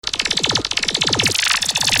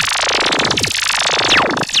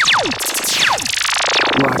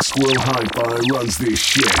Squirrel Hi-Fi runs this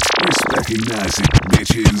shit. Recognize it,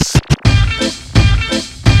 bitches.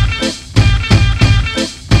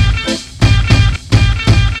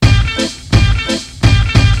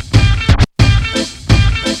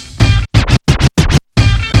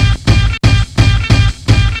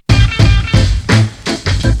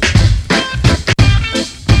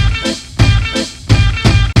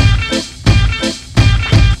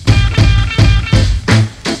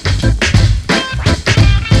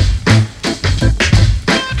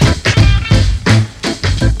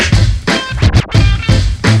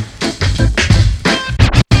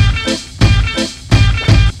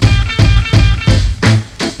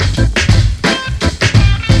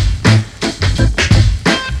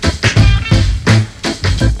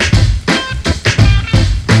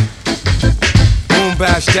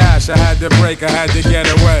 Dash, I had to break, I had to get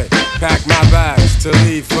away. Pack my bags to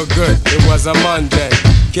leave for good. It was a Monday.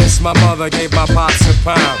 Kissed my mother, gave my pops a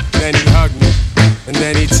pound. Then he hugged me, and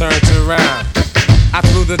then he turned around. I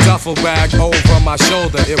threw the duffel bag over my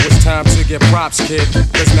shoulder. It was time to get props, kid,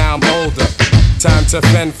 cause now I'm older. Time to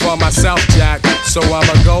fend for myself, Jack. So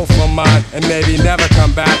I'ma go for mine and maybe never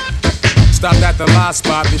come back. Stopped at the last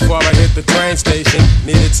spot before I hit the train station.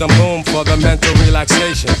 Needed some boom for the mental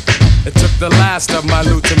relaxation. It took the last of my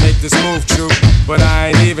loot to make this move true. But I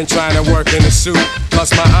ain't even trying to work in a suit. Plus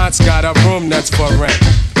my aunt's got a room that's for rent.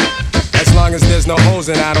 As long as there's no hoes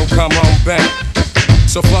and I don't come home bent.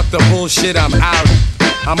 So fuck the bullshit, I'm out.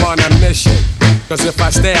 I'm on a mission. Cause if I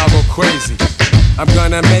stay I'll go crazy. I'm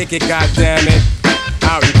gonna make it, goddammit.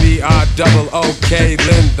 Out in B-R-O-O-K,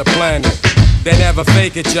 Lynn the planet. They never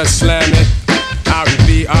fake it, just slam it. Out in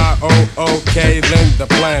B-R-O-O-K, Lynn the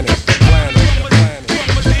planet. The planet, the planet.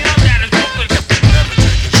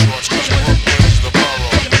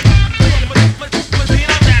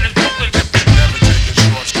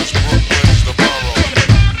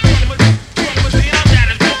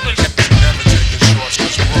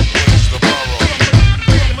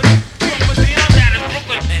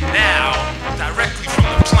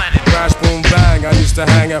 To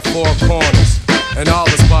hang at four corners and all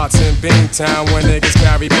the spots in Beantown where niggas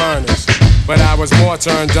carry burners. But I was more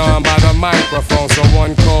turned on by the microphone. So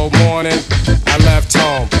one cold morning I left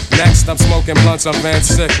home. Next I'm smoking blunts of Van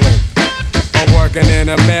Sickling. I'm working in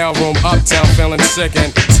a mailroom uptown, feeling sick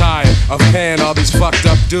and tired of paying all these fucked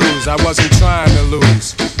up dues I wasn't trying to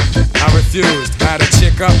lose. I refused. Had a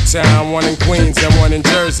chick uptown, one in Queens and one in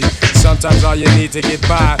Jersey. Sometimes all you need to get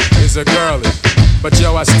by is a girlie. But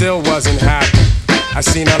yo, I still wasn't happy. I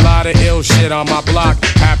seen a lot of ill shit on my block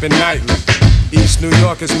happen nightly. East New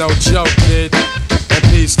York is no joke, kid. And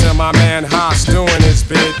peace to my man Haas doing his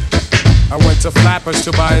bid. I went to Flappers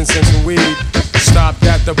to buy incense and weed. Stopped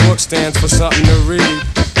at the book stands for something to read.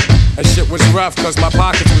 And shit was rough cause my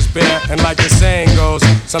pockets was bare. And like the saying goes,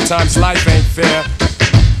 sometimes life ain't fair.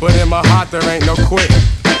 But in my heart there ain't no quitting.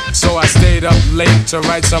 So I stayed up late to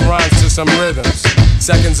write some rhymes to some rhythms.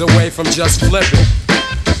 Seconds away from just flipping.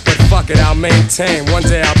 Fuck it, I'll maintain, one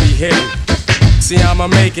day I'll be hitting. See, I'ma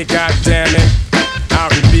make it, goddammit.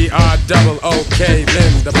 Out in B-R-O-O-K,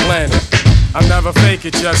 Lynn the planet. I'll never fake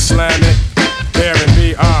it, just slam it. Here in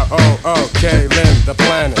B-R-O-O-K, Lynn the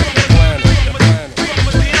planet. The planet, the planet.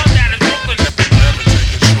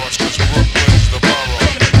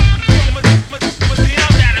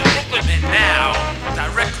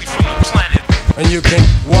 And you can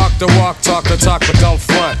walk the walk, talk the talk, but don't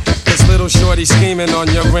front. Cause little shorty scheming on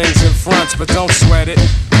your rings and fronts, but don't sweat it.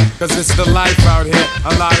 Cause it's the life out here.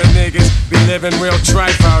 A lot of niggas be living real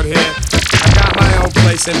trife out here. I got my own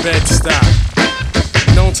place in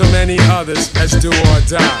Bed-Stuy, known to many others as do or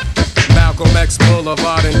die. Malcolm X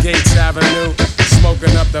Boulevard and Gates Avenue,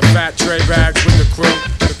 smoking up the fat tray bags with the crew.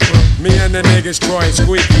 Me and the niggas Troy and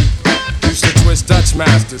Squeaky used to twist Dutch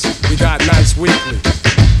Masters. We got nice weekly.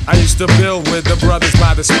 I used to build with the brothers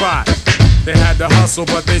by the spot. They had to hustle,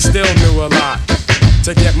 but they still knew a lot.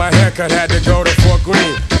 To get my haircut, had to go to Fort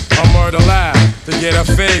Greene or Murder Lab to get a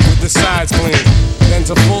fade with the sides clean. Then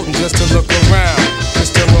to Fulton just to look around,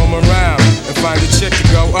 just to roam around and find a chick to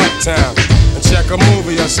go uptown and check a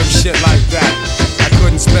movie or some shit like that. I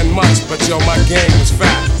couldn't spend much, but yo, my game was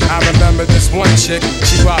fat. I remember this one chick,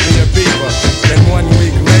 she bought me a beaver. Then 1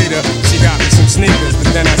 week later, she got me some sneakers, but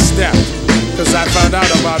then I stepped. Cause I found out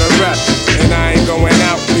about a rep, and I ain't going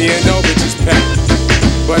out being no bitch's pet.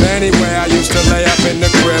 But anyway, I used to lay up in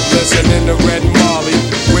the crib, listening to Red Marley,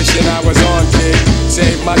 wishing I was on kid.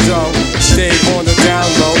 Saved my dough, stayed on the down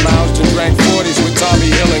low, lounged and drank 40s with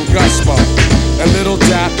Tommy Hill and Gusmo. And Little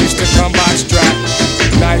Dap used to come by strap,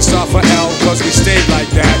 nice off of L, cause we stayed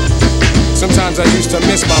like that. Sometimes I used to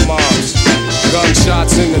miss my moms.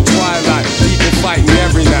 Gunshots in the twilight, people fighting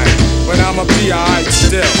every night. But I'ma be alright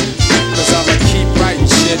still, cause I'ma keep writing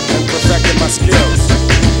shit and perfecting my skills.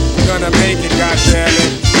 I'm gonna make it,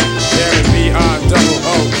 goddammit. There it be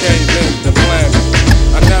R-double-O-K, then the planet.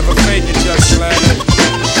 I never fake it, just slam it.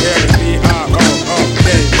 There it be R-O-O-K,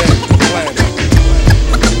 then the planet.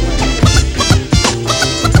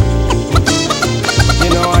 You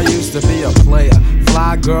know I used to be a player,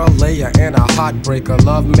 fly girl layer and a heartbreaker,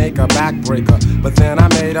 love maker, backbreaker. But then I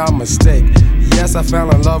made a mistake. Yes, I fell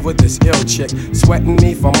in love with this ill chick, sweating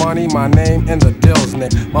me for money, my name in the deals,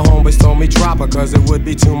 Nick. My homies told me drop her cause it would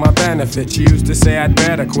be to my benefit. She used to say I'd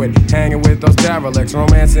better quit hanging with those derelicts.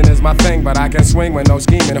 Romancing is my thing, but I can swing with no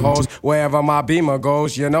scheming hoes. Wherever my Beamer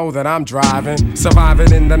goes, you know that I'm driving.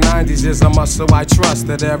 Surviving in the 90s is a must, so I trust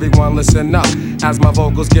that everyone listen up. As my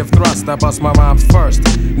vocals give thrust, I bust my rhymes first.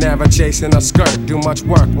 Never chasing a skirt, do much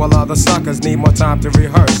work while other suckers need more time to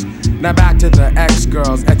rehearse. Now back to the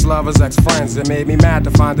ex-girls, ex-lovers, ex-friends. It made me mad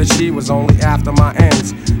to find that she was only after my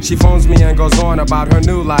ends. She phones me and goes on about her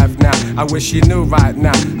new life now. I wish she knew right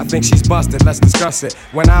now. I think she's busted, let's discuss it.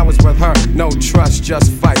 When I was with her, no trust,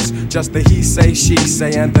 just fights. Just the he say, she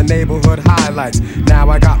say, and the neighborhood highlights. Now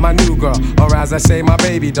I got my new girl, or as I say, my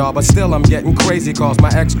baby doll. But still I'm getting crazy calls, my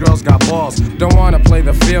ex-girls got balls. Don't wanna play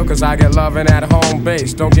the field cause I get loving at home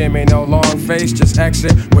base. Don't give me no long face, just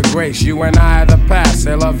exit with grace. You and I are the past,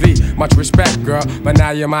 c'est la vie. Much respect, girl, but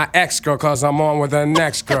now you're my ex-girl, cause I'm on with the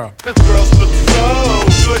next girl. This girl's look so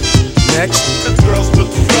good. Next. This girl's look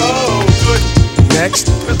so good. Next.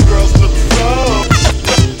 This girl's look so good.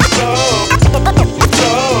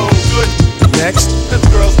 Next. This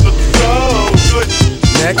girl's look so good.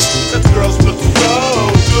 Next. This girl's look so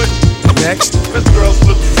good. Next. This girl's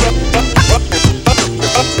look so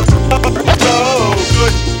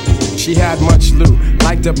good. She had much loot,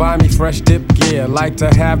 like to buy me fresh dip gear, like to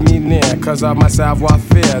have me near, cause of my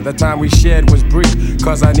savoir-faire. The time we shared was brief,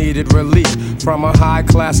 cause I needed relief from her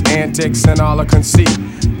high-class antics and all her conceit.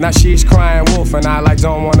 Now she's crying wolf and I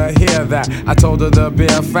don't wanna hear that. I told her the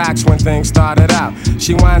bare facts when things started out.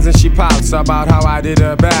 She whines and she pouts about how I did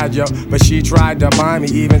her bad, yo. But she tried to buy me,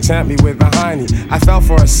 even tempt me with the hiney. I fell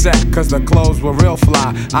for a sec, cause the clothes were real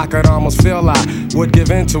fly. I could almost feel I would give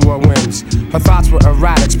in to her whims. Her thoughts were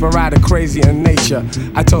erratic, sporadic, crazy in nature.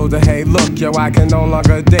 I told her, hey look, yo, I can no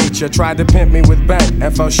longer date you. Tried to pimp me with bank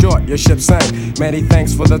and fell short, your ship sank. Many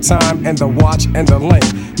thanks for the time and the watch and the link.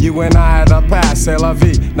 You and I are the past, c'est la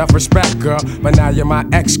vie. Enough respect, girl, but now you're my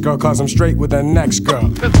ex-girl, cause I'm straight with the next girl.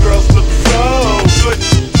 This girl's look so good.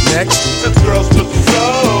 Next. This girl's look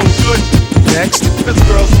so good. Next. This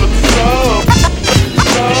girl's look so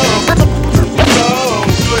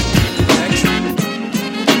good. Next.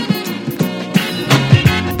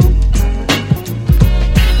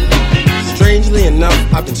 Strangely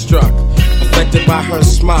enough, I've been struck, affected by her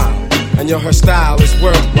smile. And yo, her style is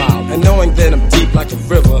worthwhile. And knowing that I'm deep like a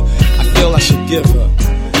river, I feel I should give her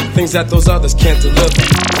things that those others can't deliver.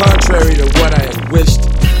 Contrary to what I had wished,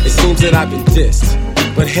 it seems that I've been dissed.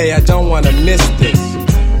 But hey, I don't wanna miss this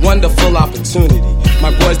wonderful opportunity.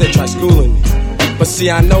 My boys, they try schooling me, but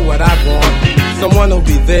see, I know what I want. Someone who'll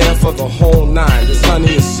be there for the whole nine. This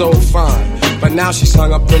honey is so fine, but now she's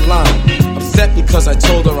hung up the line. Upset because I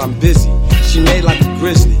told her I'm busy. She made like a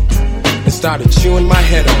grizzly and started chewing my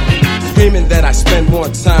head off, screaming that I spend more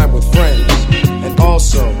time with friends. And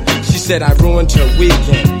also, she said I ruined her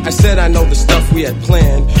weekend. I said I know the stuff we had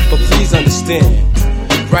planned, but please understand.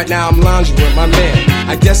 Right now I'm lounging with my man.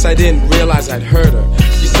 I guess I didn't realize I'd hurt her.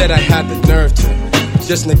 She said I had the nerve to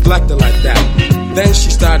just neglect her like that. Then she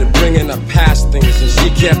started bringing up past things, and she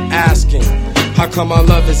kept asking, how come our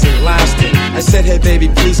love isn't lasting? I said, hey baby,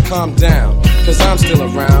 please calm down, cause I'm still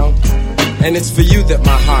around, and it's for you that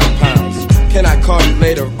my heart pounds. Can I call you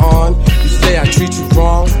later on? You say I treat you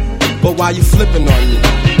wrong, but why you flipping on me?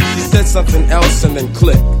 She said something else and then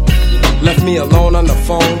clicked. Left me alone on the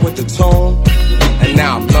phone with the tone, and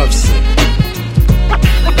now I'm lovesick.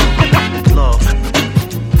 Love.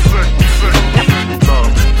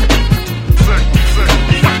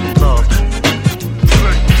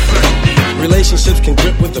 Relationships can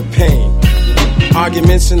grip with the pain.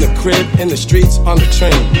 Arguments in the crib, in the streets, on the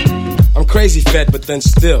train. I'm crazy fed, but then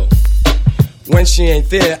still, when she ain't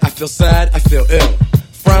there, I feel sad, I feel ill.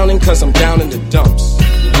 Frowning cause I'm down in the dumps.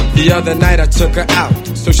 The other night I took her out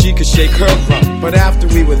so she could shake her rump. But after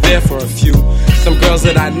we were there for a few, some girls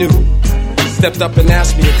that I knew stepped up and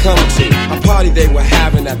asked me to come to a party they were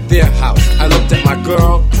having at their house. I looked at my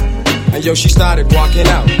girl, and yo, she started walking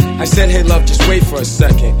out. I said, hey love, just wait for a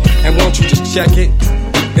second, and won't you just check it?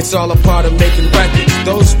 It's all a part of making records.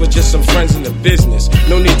 Those were just some friends in the business,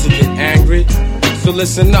 no need to get angry. So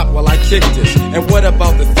listen up while I kick this. And what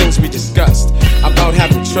about the things we discussed? About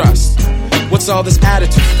having trust. What's all this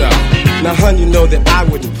attitude stuff? Now, hun, you know that I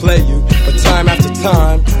wouldn't play you, but time after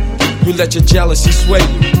time, you let your jealousy sway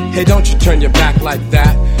you. Hey, don't you turn your back like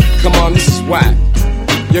that. Come on, this is whack.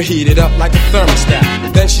 You're heated up like a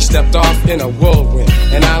thermostat. Then she stepped off in a whirlwind,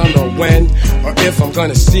 and I don't know when or if I'm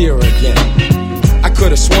gonna see her again. I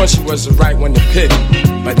could've sworn she was the right one to pick,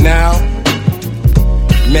 but now,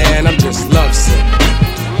 man, I'm just lovesick.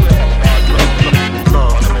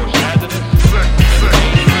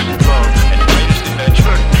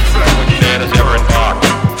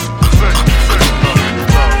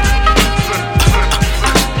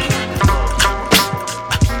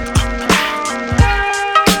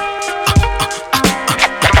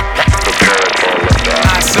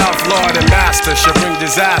 Shall bring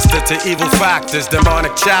disaster to evil factors.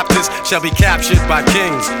 Demonic chapters shall be captured by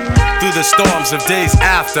kings through the storms of days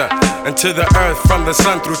after, and to the earth from the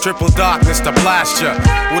sun through triple darkness to blast ya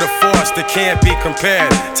with a force that can't be compared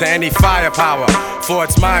to any firepower, for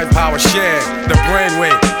its mind power shared. The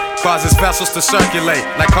brainwave causes vessels to circulate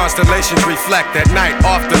like constellations reflect at night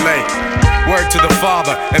off the lake. Word to the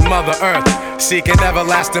Father and Mother Earth, seeking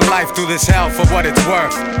everlasting life through this hell for what it's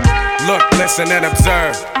worth. Look, listen, and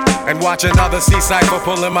observe, and watch another sea cycle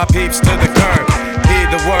pulling my peeps to the curb. Heed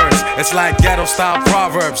the words, it's like ghetto-style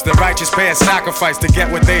proverbs. The righteous pay a sacrifice to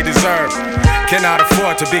get what they deserve. Cannot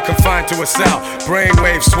afford to be confined to a cell.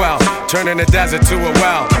 Brainwaves swell, turning the desert to a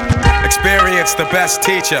well. Experience the best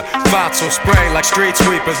teacher. Thoughts will spray like street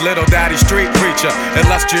sweepers. Little daddy street preacher,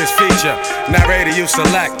 illustrious feature. Narrator you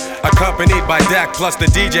select, accompanied by deck plus the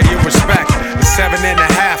DJ you respect. The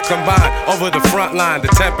 7.5 combined over the front line. The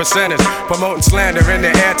 10%ers promoting slander in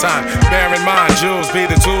their airtime. Bear in mind, jewels be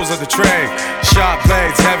the tools of the trade. Sharp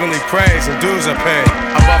blades, heavenly praise, and dues are paid.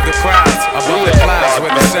 Above the crowds, above the clouds,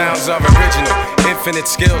 where the sounds are original. Infinite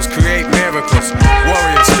skills create miracles.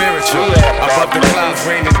 Warrior spiritual. Above the clouds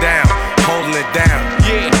raining down, holding it down.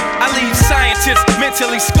 Yeah, I leave scientists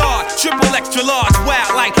mentally scarred. Triple extra large,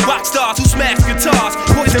 wild like rock stars who smash guitars.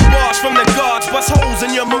 Poison bars from the guards, bust holes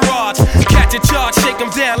in your mirage. Catch a charge, shake them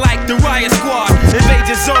down like the riot squad. Invade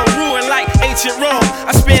your zone, ruin like ancient Rome.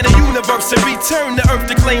 I span the universe and return to earth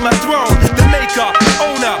to claim my throne. The maker,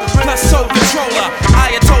 owner, plus soul controller.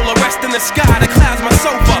 Ayatollah, rest in the sky, the clouds my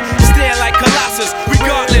sofa. Stand like Colossus,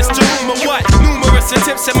 regardless to whom or what. Numerous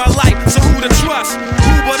attempts in my life, so who to trust?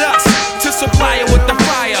 Who but us? To supply it with the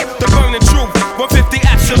fire, the burning truth. 150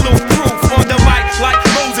 absolute proof on the mic like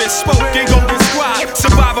Moses spoke in Golden Scribe.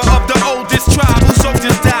 Survivor of the oldest tribe whose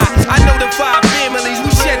soldiers died. I know the 5 families,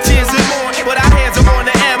 we shed tears and mourn, but our hands are on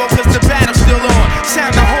the ammo cause the battle's still on.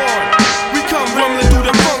 Sound the horn, we come rumbling through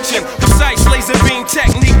the function. Precise laser beam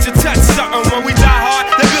technique to touch something. When we die hard,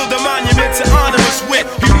 they build a monument to honor us with.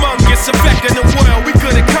 Humongous effect in the world, we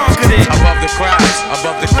could've conquered it. Above the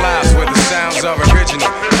clouds where the sounds are original.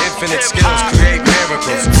 Infinite skills create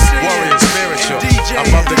miracles. Warrior spiritual.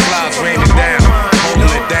 Above the clouds raining down, holding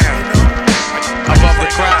it down. Above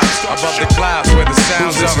the clouds where the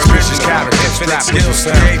sounds are original. Infinite skills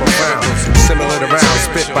create miracles. Similar to rounds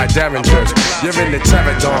spit by derringers. You're in the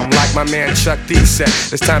terror dome like my man Chuck D said.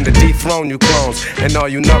 It's time to dethrone you clones and all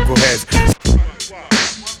you knuckleheads.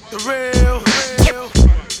 The real,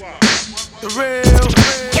 the real,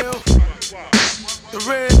 the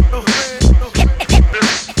real,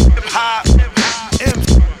 hip hop,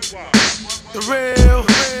 the real,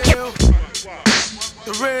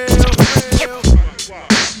 the real,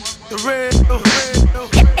 the real,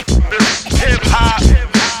 hip hop,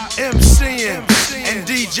 MCing and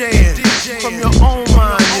DJing from your own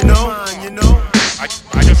mind, you know. I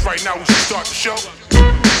guess right now we should start the show.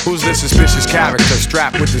 Who's this suspicious character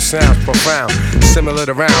strapped with the sounds profound? Similar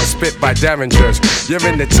to rounds spit by derringers. You're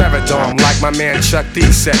in the terror dome like my man Chuck D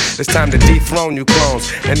said. It's time to dethrone you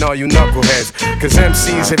clones and all you knuckleheads. Cause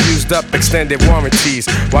MCs have used up extended warranties,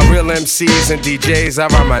 while real MCs and DJs are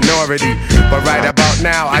a minority. But right about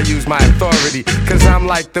now I use my authority, cause I'm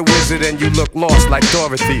like the wizard and you look lost like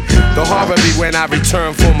Dorothy. The horror be when I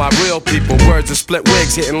return for my real people. Words of split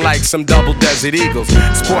wigs hitting like some double desert eagles.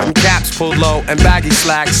 Sporting caps pulled low and baggy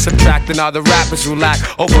slacks. Subtracting all the rappers who lack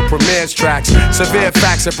over Premier's tracks. Severe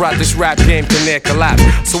facts have brought this rap game to near collapse.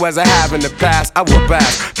 So as I have in the past, I will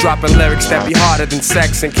bash, dropping lyrics that be harder than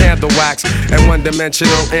sex and candle wax. And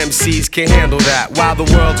one-dimensional MCs can't handle that. While the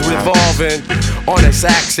world's revolving on its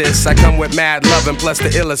axis, I come with mad loving plus the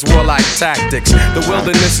illest warlike tactics. The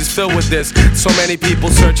wilderness is filled with this. So many people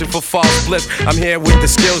searching for false bliss. I'm here with the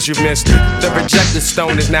skills you've missed. The rejected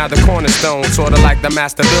stone is now the cornerstone. Sorta like the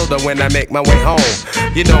master builder when I make my way home.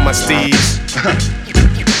 You know my steez.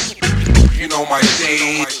 You know my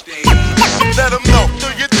stage. Let them know.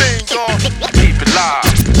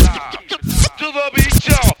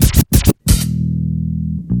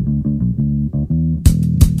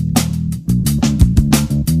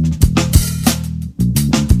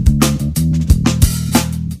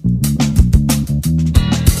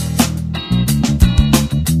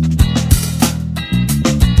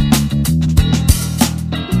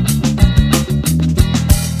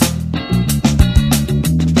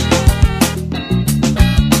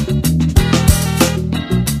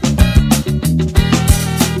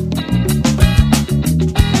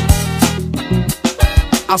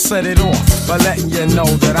 I'll set it off by letting you know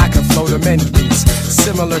that I can flow to many beats,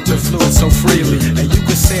 similar to fluid so freely. And you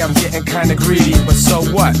could say I'm getting kinda greedy, but so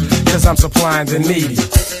what? Cause I'm supplying the needy.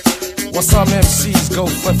 While some MCs go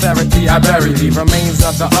for therapy, I bury the remains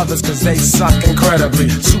of the others cause they suck incredibly.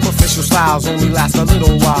 Superficial styles only last a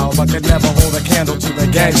little while, but could never hold a candle to the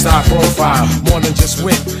gangsta profile. More than just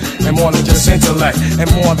wit, and more than just intellect, and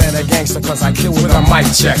more than a gangster cause I kill with a mic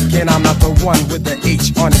check. And I'm not the one with the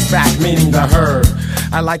H on his back, meaning the herd.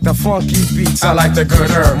 I like the funky beats, I like the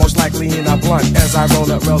good herb. Most likely in a blunt as I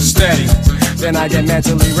roll it real steady. Then I get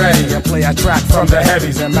mentally ready and play a track from the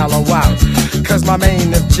heavies and mellow out. Cause my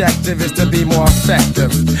main objective is to be more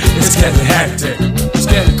effective. It's getting hectic, it's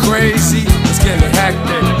getting crazy, it's getting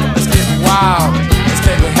hectic, it's getting wild, it's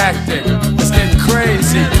getting hectic, it's getting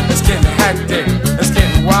crazy, it's getting hectic, it's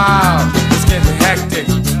getting wild, it's getting hectic,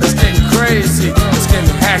 it's getting crazy, it's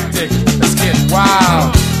getting hectic, it's getting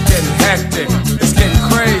wild, getting hectic, it's getting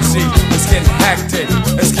crazy, it's getting hectic,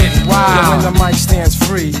 it's getting wild. And when the mic stands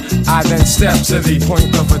free, I then step to the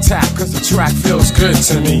point of attack, cause the track feels good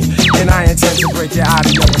to me. And I intend to break you out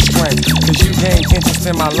of your restraint, cause you gain interest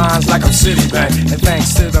in my lines like I'm Citibank. And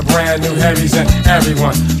thanks to the brand new heavies and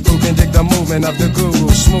everyone who can dig the movement of the guru,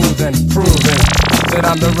 smooth and proven that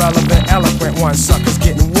I'm the relevant, eloquent one. Suckers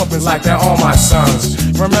getting whoopings like they're all my sons.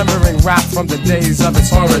 Remembering rap from the days of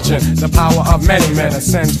its origin, the power of many men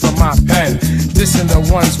ascends from my pen. Dissing the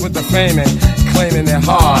ones with the fame and claiming they're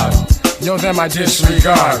hard. Yo, them I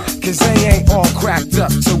disregard, cause they ain't all cracked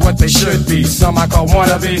up to what they should be. Some I call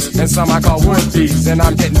wannabes, and some I call would-be's. And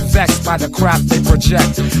I'm getting vexed by the crap they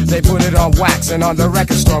project. They put it on wax and on the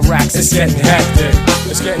record store racks. It's getting hectic,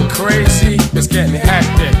 it's getting crazy, it's getting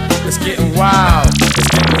hectic, it's getting wild, it's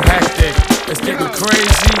getting hectic, it's getting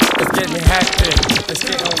crazy, it's getting hectic, it's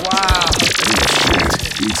getting wild, it's getting hectic.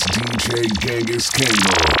 It's DJ Genghis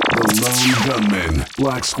Kango, the lone gunman.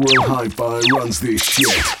 Black Squirrel Hi-Fi runs this shit.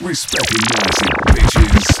 Respecting music,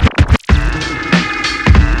 bitches.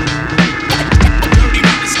 Dirty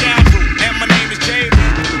with the scoundrel, and my name is J-Lee.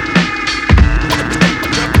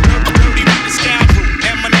 Dirty with the scoundrel,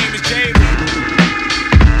 and my name is J-Lee.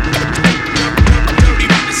 Dirty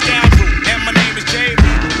with the scoundrel, and my name is J-Lee.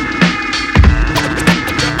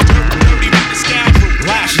 Dirty with the scoundrel.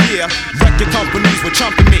 Last year, record companies were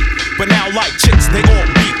trumping me, but now like chicks, they all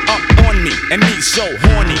beat up on me, and me so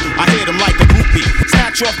horny, I hit them like a groupie.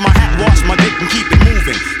 Snatch off my hat, wash my dick and keep it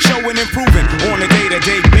moving, showing improving on a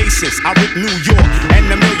day-to-day basis. I rip New York and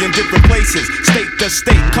a million different places, state to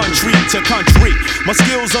state, country to country. My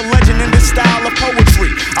skills are legend in this style of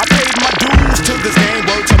poetry. I paid my dues to this game,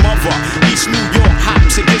 word to mother. East New York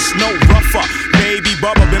hops, it gets no rougher. Baby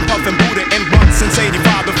Bubba been puffin' Buddha and run since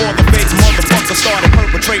 85, before the fake motherfucker started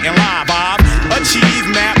perpetrating live. I've achieved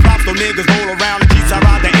mad props, though niggas roll around in Jeeps. I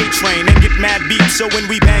ride the A-train and get mad beats, so when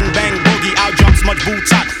we bang bang boogie, out jumps much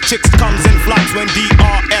boots hot. Chicks comes in flocks when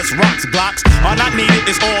DRS rocks blocks are not needed.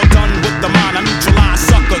 It's all done with the mind. I neutralize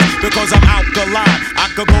suckers because I'm alkaline. I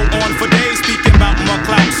could go on for days speaking about my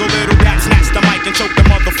clout, so little dap snatch the mic and choke the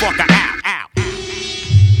motherfucker out.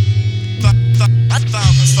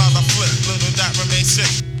 I flip, little dap remain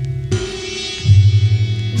sick.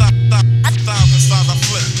 I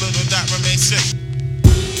flip, little dap remain sick.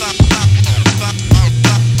 I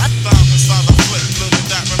flip, little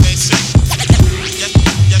dap remain sick.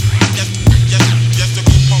 Yes, the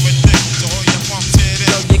group on with dick, so all your punks hear this.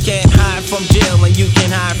 So you can't hide from jail and you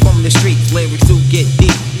can hide from the streets. Lyrics do get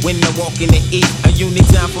deep when they're walking the eat. A unique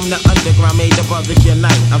sound from the underground made the brothers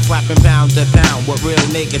unite. I'm slapping pound to pound with real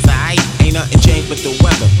niggas, aight. Ain't nothing changed but the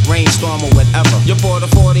weather, rainstorm or whatever. You pour the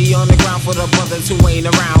 40 on the ground for the brothers who ain't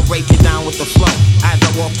around. Break it down with the flow. As I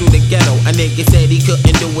walk through the ghetto, a nigga said he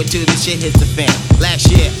couldn't do it till the shit hits the fan.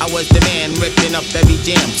 Last year, I was the man ripping up every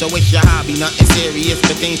jam. So it's your hobby, nothing serious,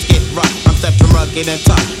 but things get rough. I'm stepping rugged and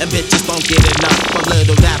tough, and bitches don't get enough. For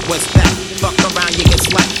little that, what's that? Fuck around, you get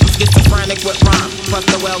slapped. Schizophrenic with rhyme, plus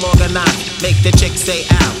the well organized. Make the chick say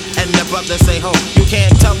ow, and the brother say ho. You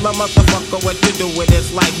can't tell a motherfucker what to do with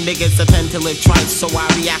his life. Niggas tend to live twice, so I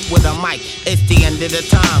react with a mic. It's the end of the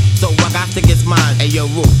time, so I got to get mine. Hey yo,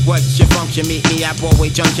 Roo, what's your function? Meet me at Broadway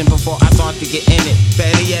Junction before I start to get in it.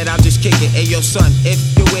 Better yet, I'll just kick it. Hey yo, son, if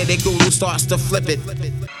you with it, Guru starts to flip it.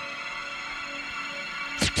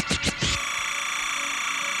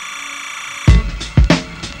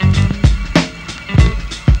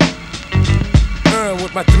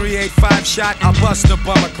 With my 385 shot, I'll bust the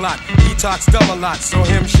bummer clock. He talks dumb a lot, so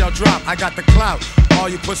him shall drop. I got the clout. All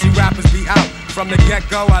you pussy rappers be out. From the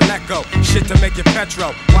get-go, I let go. Shit to make you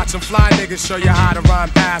petro. Watch some fly niggas show you how to rhyme,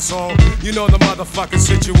 asshole. You know the motherfucking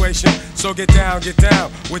situation. So get down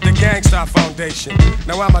with the Gangstar Foundation.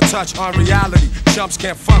 Now I'm a touch on reality. Chumps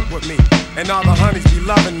can't fuck with me. And all the honeys be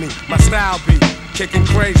loving me. My style be kicking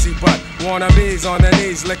crazy, but wannabes on their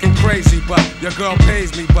knees licking crazy, but your girl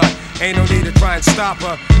pays me, but ain't no need to try and stop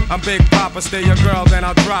her. I'm Big Papa, stay your girl, then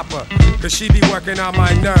I'll drop her. Cause she be working on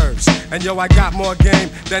my nerves. And yo, I got more game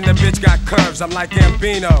than the bitch got curves. I'm like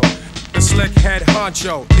Gambino, the slick head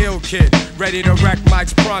honcho, ill kid, ready to wreck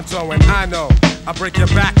mics pronto. And I know I break your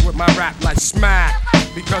back with my rap like smack,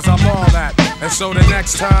 because I'm all that. And so the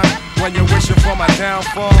next time, when you're wishing for my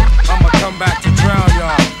downfall, I'ma come back to drown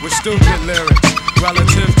y'all with stupid lyrics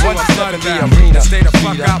relative to a flood in the arena. Stay the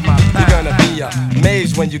fuck out my path. You're gonna be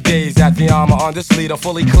amazed when you gaze at the armor on this leader,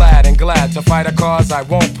 fully clad and glad to fight a cause I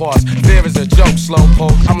won't pause. Fear is a joke,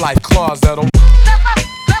 slowpoke. I'm like claws that'll.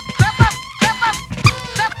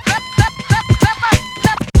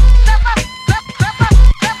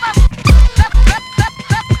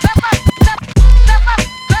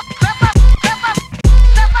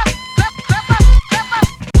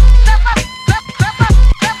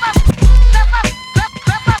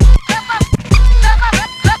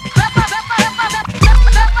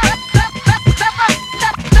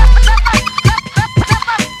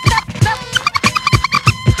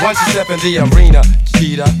 Once you step in the arena,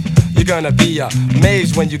 cheetah, you're gonna be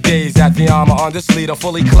amazed when you gaze at the armor on this leader,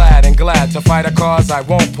 fully clad and glad to fight a cause I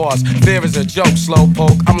won't pause. Fear is a joke,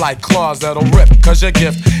 slowpoke. I'm like claws that'll rip, cause your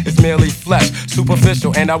gift is merely flesh,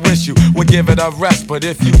 superficial, and I wish you would give it a rest. But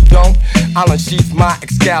if you don't, I'll unsheath my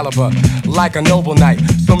Excalibur like a noble knight.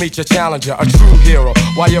 So meet your challenger, a true hero,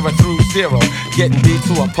 while you're a through zero, getting beat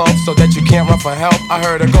to a pulp so that you can't run for help. I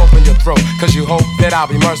heard a gulp in your throat, cause you hope that I'll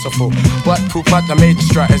be merciful. But poop out the maiden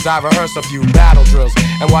strut as I rehearse a few battle drills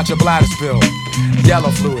and watch your bladder spill yellow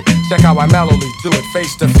fluid. Check how I mellowly do it,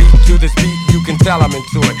 face to feet to this beat. You can tell I'm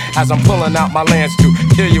into it as I'm pulling out my lance to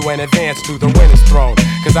kill you in advance to the winner's throne.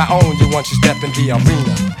 Cause I own you once you step in the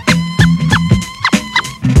arena.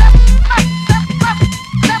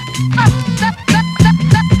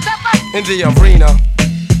 In the arena,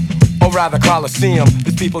 or rather Coliseum,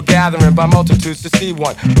 there's people gathering by multitudes to see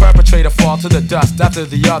one perpetrator fall to the dust after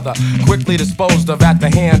the other, quickly disposed of at the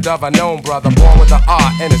hand of a known brother, born with an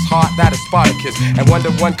art in his heart that is Spartacus. And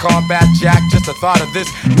Wonder One Combat Jack, just the thought of this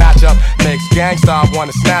matchup makes Gangstar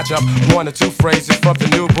wanna snatch up one or two phrases from the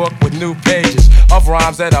new book with new pages of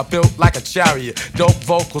rhymes that are built like a chariot. Dope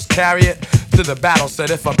vocals carry it to the battle. Said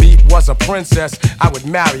if a beat was a princess, I would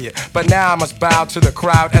marry it. But now I must bow to the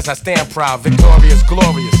crowd as I stand proud, victorious,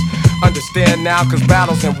 glorious. Understand now, cause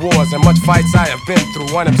battles and wars and much fights I have been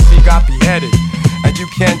through. One MC got beheaded, and you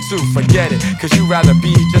can too, forget it. Cause you rather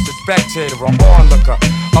be just a spectator or onlooker,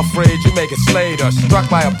 afraid you may get slayed or struck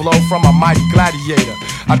by a blow from a mighty gladiator.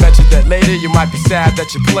 I bet you that later you might be sad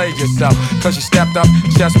that you played yourself, cause you stepped up,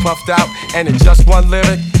 chest puffed out, and in just one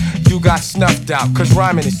lyric you got snuffed out. Cause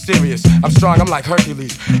rhyming is serious, I'm strong, I'm like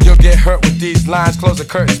Hercules. You'll get hurt with these lines, close the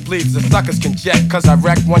curtains please. The suckers can jet, cause I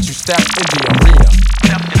wreck once you step in the arena.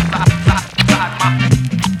 Step inside, inside my.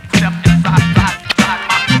 Step inside, inside my.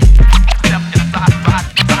 Step inside,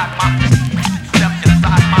 inside my. Step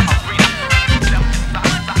inside my arena. Step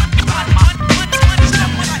inside, inside my.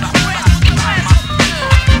 Step inside, inside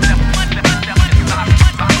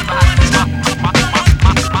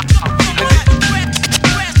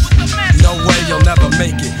my. No way you'll never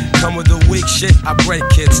make it. Come with the weak shit, I break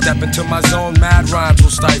it. Step into my zone, mad rhymes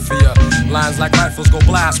will stifle ya. Lines like rifles go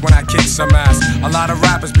blast when I kick some ass. A lot of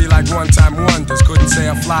rappers be like one-time wonders. Couldn't say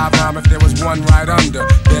a fly rhyme if there was one right under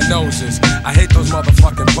their noses. I hate those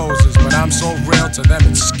motherfucking poses, but I'm so real to them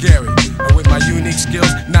it's scary. And with my unique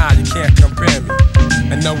skills, nah, you can't compare me.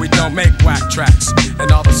 And no, we don't make whack tracks,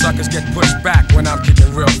 and all the suckers get pushed back when I'm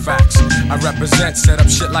kicking real facts. I represent, set up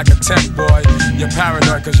shit like a tech boy. You're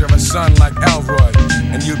paranoid cause you're a son like Elroy,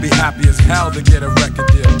 and you'd be happy as hell to get a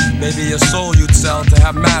record deal. Maybe your soul you'd sell to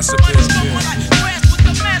have mass appeal.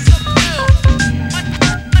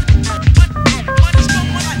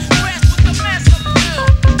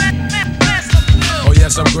 Oh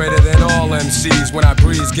yes, I'm greater than all MCs. When I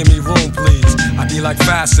breeze, give me room please. I be like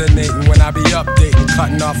fascinating when I be updating,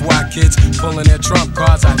 cutting off whack kids, pulling their trump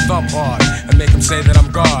cards. I thump hard and make them say that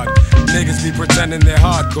I'm God. Niggas be pretending they're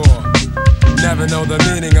hardcore, never know the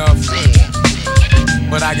meaning of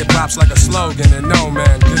But I get props like a slogan, and no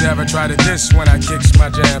man could ever try to diss when I kicks my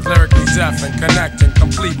jam. Lyrically deaf and connecting,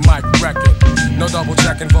 complete mic wrecking. No double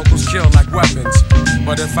checking, vocals kill like weapons.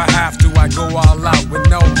 But if I have to, I go all out with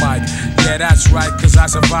no mic. Yeah, that's right, cause I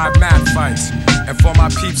survive mad fights. And for my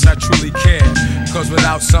peeps, I truly care. Cause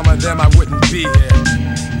without some of them, I wouldn't be here.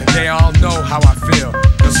 And they all know how I feel.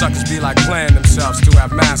 Cause suckers be like playing themselves to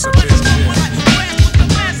have mass appeal.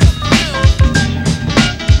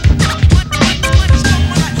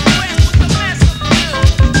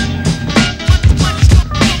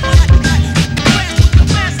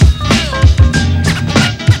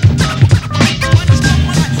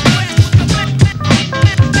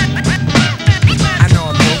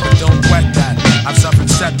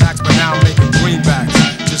 Setbacks, but now I'm making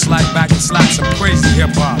greenbacks. Just like back in slap, some crazy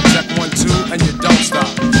hip-hop. Check 1, 2, and you don't stop.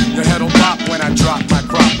 Your head'll pop when I drop my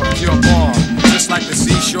crop of pure bomb. Just like the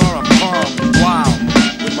seashore, I'm calm, wild,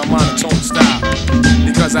 with my monotone style.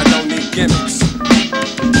 Because I don't need gimmicks.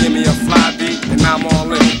 Give me a fly beat, and I'm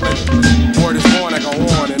all in it. Word is born, I go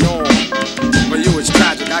on and on. For you it's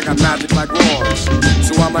tragic, I got magic like roars.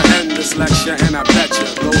 So I'ma end this lecture, and I bet you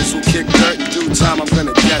those who kick dirt in due time, I'm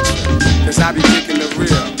gonna get you. Cause I be kicking the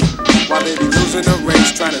real, while they be losing the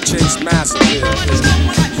race trying to chase mass appeal.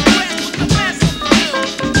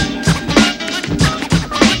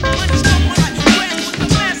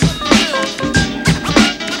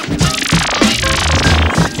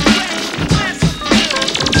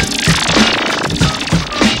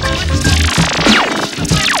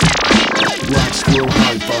 Black Squirrel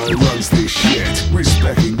Hi-Fi runs this shit.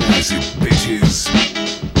 Recognize it, bitches.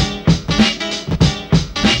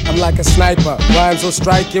 I'm like a sniper, rhymes will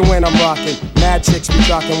strike you when I'm rocking. Mad chicks be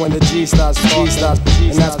talking when the G starts talking.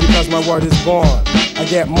 And that's because my word is born. I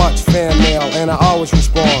get much fan mail and I always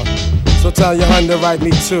respond. So tell your hun to write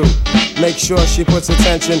me too. Make sure she puts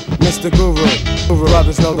attention, Mr. Guru.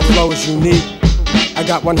 Brothers know the flow is unique. I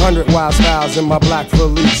got 100 wild styles in my black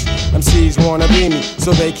valise. MCs wanna be me,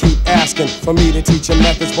 so they keep asking for me to teach them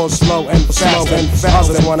methods both slow and fast.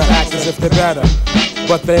 Others wanna act as if they're better,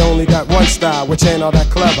 but they only got one style, which ain't all that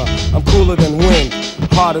clever. I'm cooler than wind,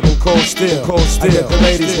 harder than cold steel. I get the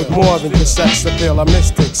ladies with more than just sex appeal. I'm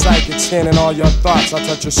mystic, psychic, scanning all your thoughts. I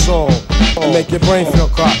touch your soul and make your brain feel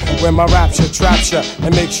caught. When my rapture traps you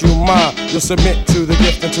and makes you mine, you'll submit to the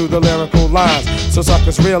gift and to the lyrical lines. So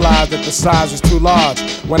suckers realize that the size is too large.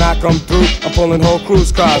 When I come through, I'm pulling whole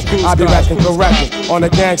cruise cars. I'll be rapping correctly on a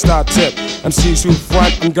gangsta tip. MCs who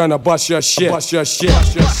front, I'm gonna bust your shit. Bust your shit.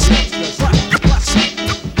 Bust your shit.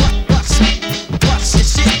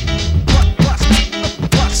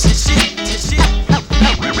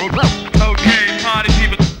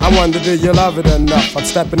 I wonder, do you love it enough? I'm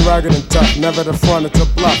stepping rugged and tough, never the front or to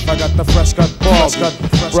bluff. I got the fresh cut balls,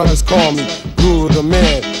 brothers call me Guru the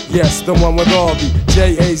man. Yes, the one with all the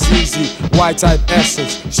J-A-Z-Z, Y-type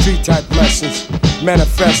essence, street type lessons.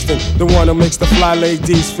 Manifesting, the one who makes the fly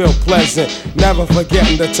ladies feel pleasant. Never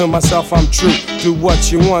forgetting that to myself I'm true. Do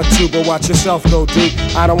what you want to, but watch yourself though, dude.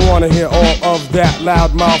 I don't wanna hear all of that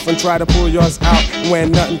loud mouth and try to pull yours out.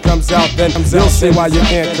 When nothing comes out, then you'll see why you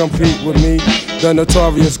can't compete with me. The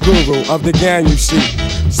notorious guru of the gang, you see.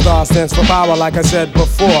 Star stands for power, like I said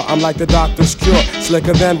before. I'm like the doctor's cure,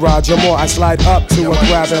 slicker than Roger Moore. I slide up to a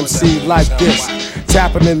grab MC like this,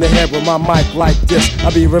 tap him in the head with my mic like this.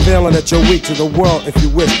 I'll be revealing that you're weak to the world if you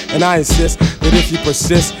wish. And I insist that if you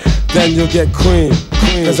persist, then you'll get cream.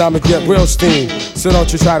 Cause I'ma get real steam. So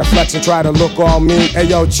don't you try to flex and try to look all mean. Hey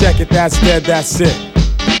yo, check it, that's dead, that's it.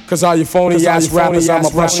 Cause all you phony ass rappers, I'ma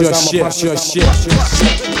brush your shit.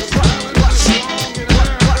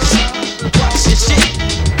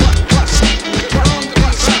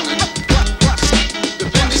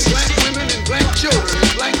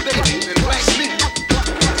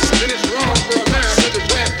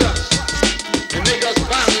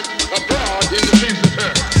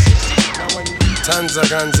 Tons of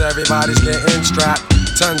guns, everybody's getting strapped.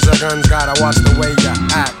 Tons of guns, gotta watch the way you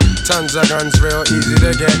act. Tons of guns, real easy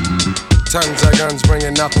to get. Tons of guns,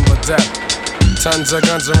 bringing nothing but death. Tons of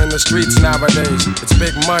guns are in the streets nowadays. It's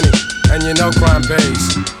big money, and you know crime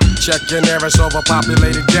pays. Check your nearest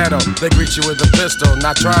overpopulated ghetto. They greet you with a pistol,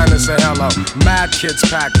 not trying to say hello. Mad kids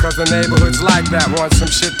pack, cause the neighborhood's like that. Want some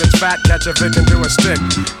shit that's fat, catch a Vic and do a stick.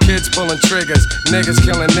 Kids pulling triggers, niggas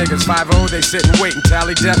killing niggas. 5-0, they sit and wait and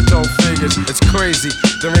tally death toll figures. It's crazy,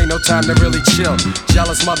 there ain't no time to really chill.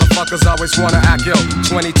 Jealous motherfuckers always wanna act ill.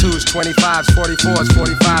 22s, 25s, 44s,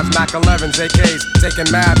 45s, Mac 11s, AKs,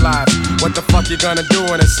 taking mad lives. What the fuck you gonna do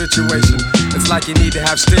in a situation? It's like you need to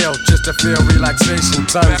have steel just to feel relaxation.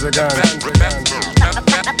 Tons of guns.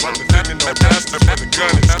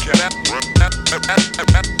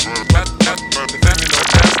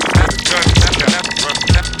 gun is kept.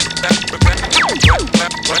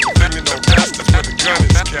 Then you know bastards where the gun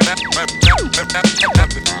is kept.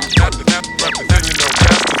 Then you know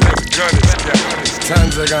bastards where the gun is kept.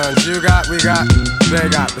 Tons of guns, you got, we got, they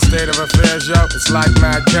got. The state of affairs, yo, it's like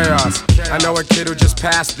mad chaos. I know a kid who just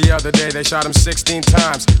passed the other day. They shot him 16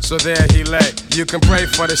 times, so there he lay. You can pray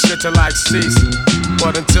for the shit to like cease,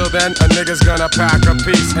 but until then, a nigga's gonna pack a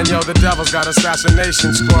piece. And yo, the devil's got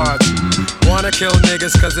assassination squads. Wanna kill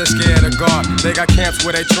niggas cause they're scared of God. They got camps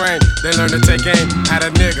where they train, they learn to take aim at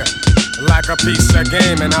a nigga like a piece of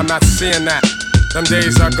game. And I'm not seeing that. Them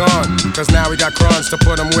days are gone, cause now we got crowns to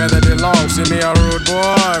put them where they belong. See me a rude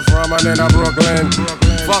boy from under Brooklyn.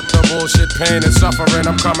 Fuck the bullshit, pain and suffering.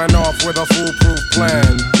 I'm coming off with a foolproof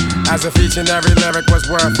plan. As if each and every lyric was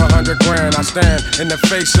worth 100 grand. I stand in the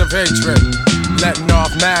face of hatred, letting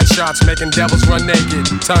off mad shots, making devils run naked.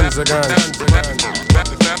 Tons of guns.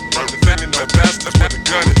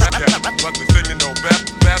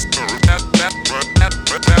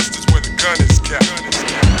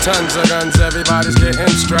 Tons of guns, everybody's getting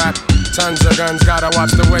strapped. Tons of guns, gotta watch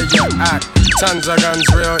the way you act. Tons of guns,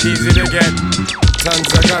 real easy to get. Tons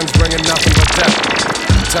of guns, bringing nothing but death.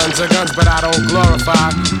 Tons of guns, but I don't glorify,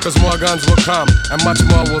 cause more guns will come and much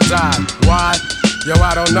more will die. Why? Yo,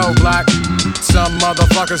 I don't know, black. Some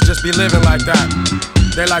motherfuckers just be living like that.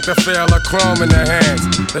 They like to feel a chrome in their hands.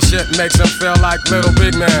 The shit makes them feel like little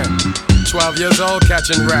big man. 12 years old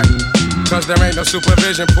catching wreck, cause there ain't no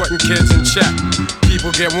supervision putting kids in check.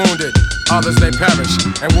 People get wounded, others they perish.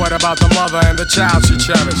 And what about the mother and the child she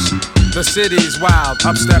cherished? The city's wild,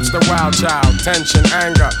 up steps the wild child. Tension,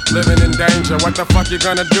 anger, living in danger. What the fuck you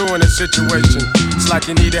gonna do in this situation? It's like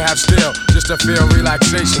you need to have steel just to feel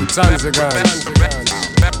relaxation. Tons of guns.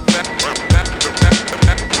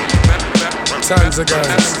 Tons of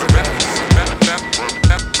guns.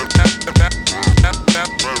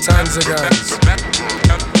 Tons of guns.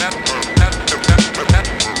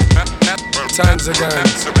 Tons of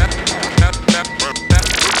guns.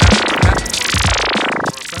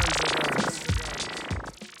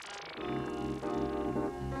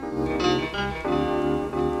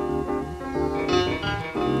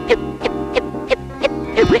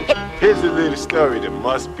 Here's a little story that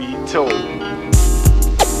must be told.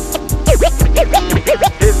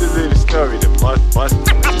 Here's a little story that must be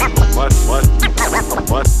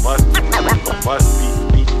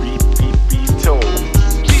told.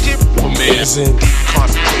 Amazing.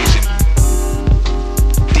 Concentration.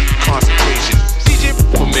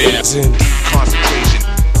 Amazing.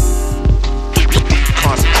 Concentration. Amazing.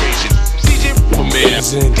 Concentration.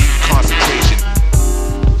 Amazing. Concentration.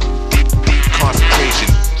 Concentration.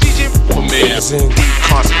 Amazing.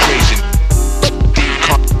 Concentration.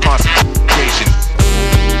 Concentration.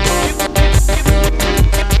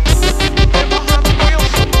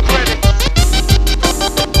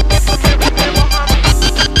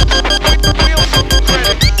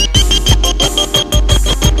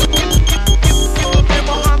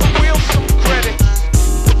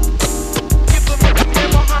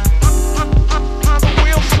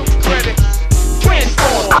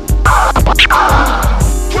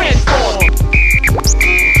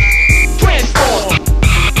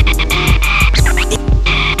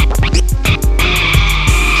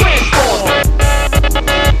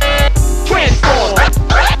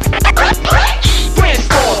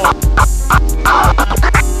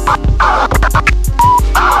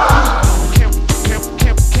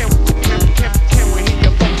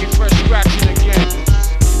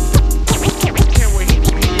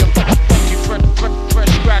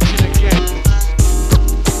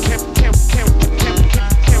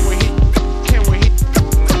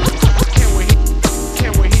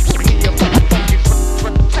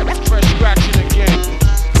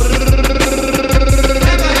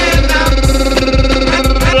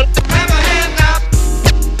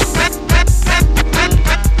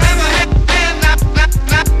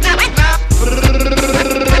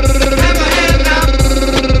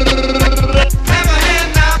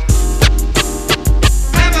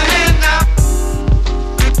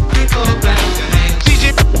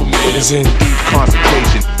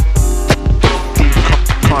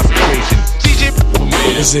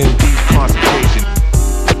 Amazing. Concentration.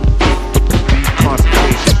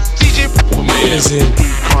 Concentration. Amazing.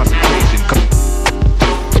 Concentration.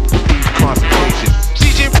 Concentration.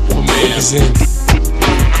 Amazing.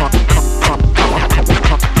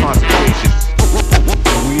 Concentration.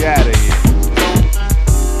 We outta here.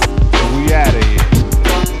 We outta here.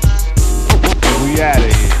 We outta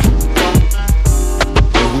here.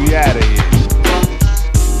 We outta here.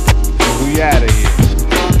 We outta here.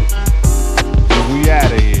 We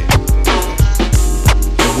outta here.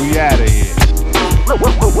 We outta here.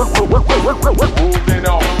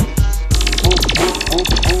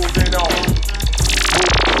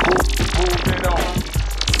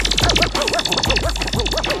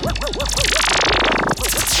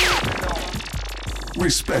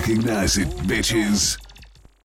 Recognize it, bitches.